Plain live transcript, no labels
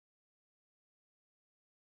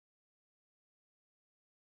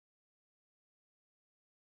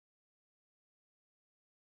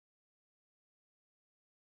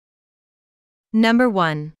Number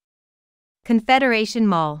 1. Confederation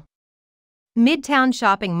Mall. Midtown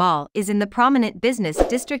Shopping Mall is in the prominent business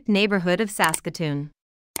district neighborhood of Saskatoon.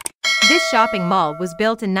 This shopping mall was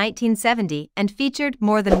built in 1970 and featured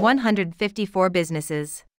more than 154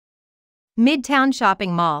 businesses. Midtown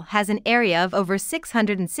Shopping Mall has an area of over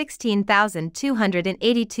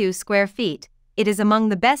 616,282 square feet. It is among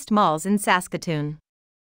the best malls in Saskatoon.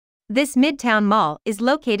 This Midtown Mall is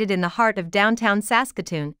located in the heart of downtown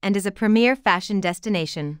Saskatoon and is a premier fashion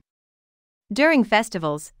destination. During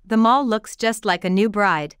festivals, the mall looks just like a new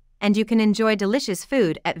bride, and you can enjoy delicious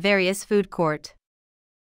food at various food court.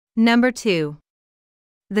 Number 2.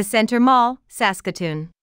 The Centre Mall,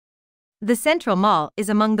 Saskatoon. The Central Mall is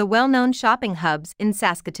among the well-known shopping hubs in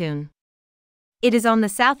Saskatoon. It is on the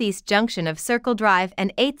southeast junction of Circle Drive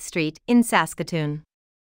and 8th Street in Saskatoon.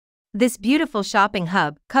 This beautiful shopping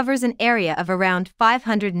hub covers an area of around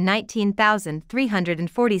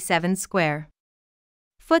 519,347 square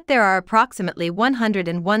foot. There are approximately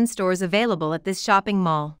 101 stores available at this shopping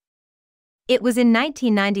mall. It was in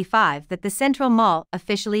 1995 that the Central Mall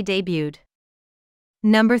officially debuted.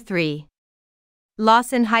 Number 3.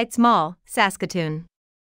 Lawson Heights Mall, Saskatoon.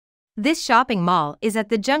 This shopping mall is at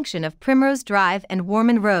the junction of Primrose Drive and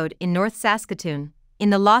Warman Road in North Saskatoon, in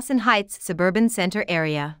the Lawson Heights suburban center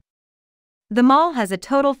area. The mall has a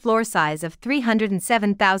total floor size of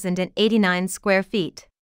 307,089 square feet.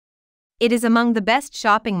 It is among the best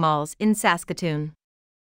shopping malls in Saskatoon.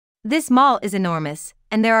 This mall is enormous,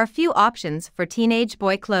 and there are few options for teenage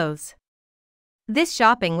boy clothes. This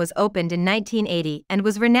shopping was opened in 1980 and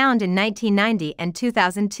was renowned in 1990 and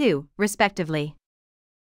 2002, respectively.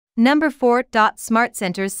 Number 4. Smart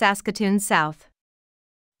Centers Saskatoon South.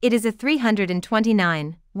 It is a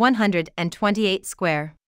 329,128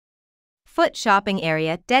 square foot shopping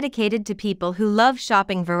area dedicated to people who love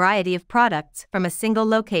shopping variety of products from a single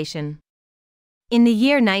location. In the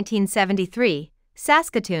year 1973,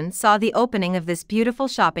 Saskatoon saw the opening of this beautiful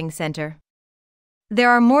shopping center. There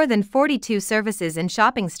are more than 42 services and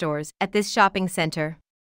shopping stores at this shopping center.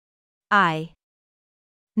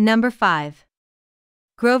 Number 5.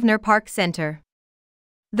 Grosvenor Park Center.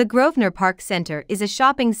 The Grosvenor Park Center is a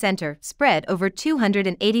shopping center spread over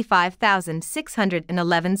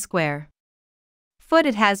 285,611 square foot.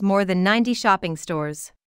 It has more than 90 shopping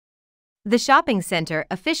stores. The shopping center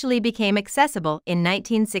officially became accessible in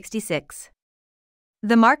 1966.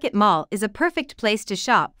 The Market Mall is a perfect place to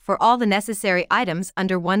shop for all the necessary items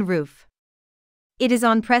under one roof. It is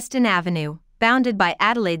on Preston Avenue, bounded by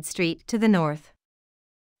Adelaide Street to the north.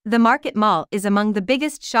 The Market Mall is among the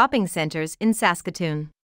biggest shopping centers in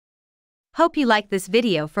Saskatoon. Hope you like this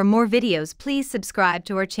video. For more videos, please subscribe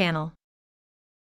to our channel.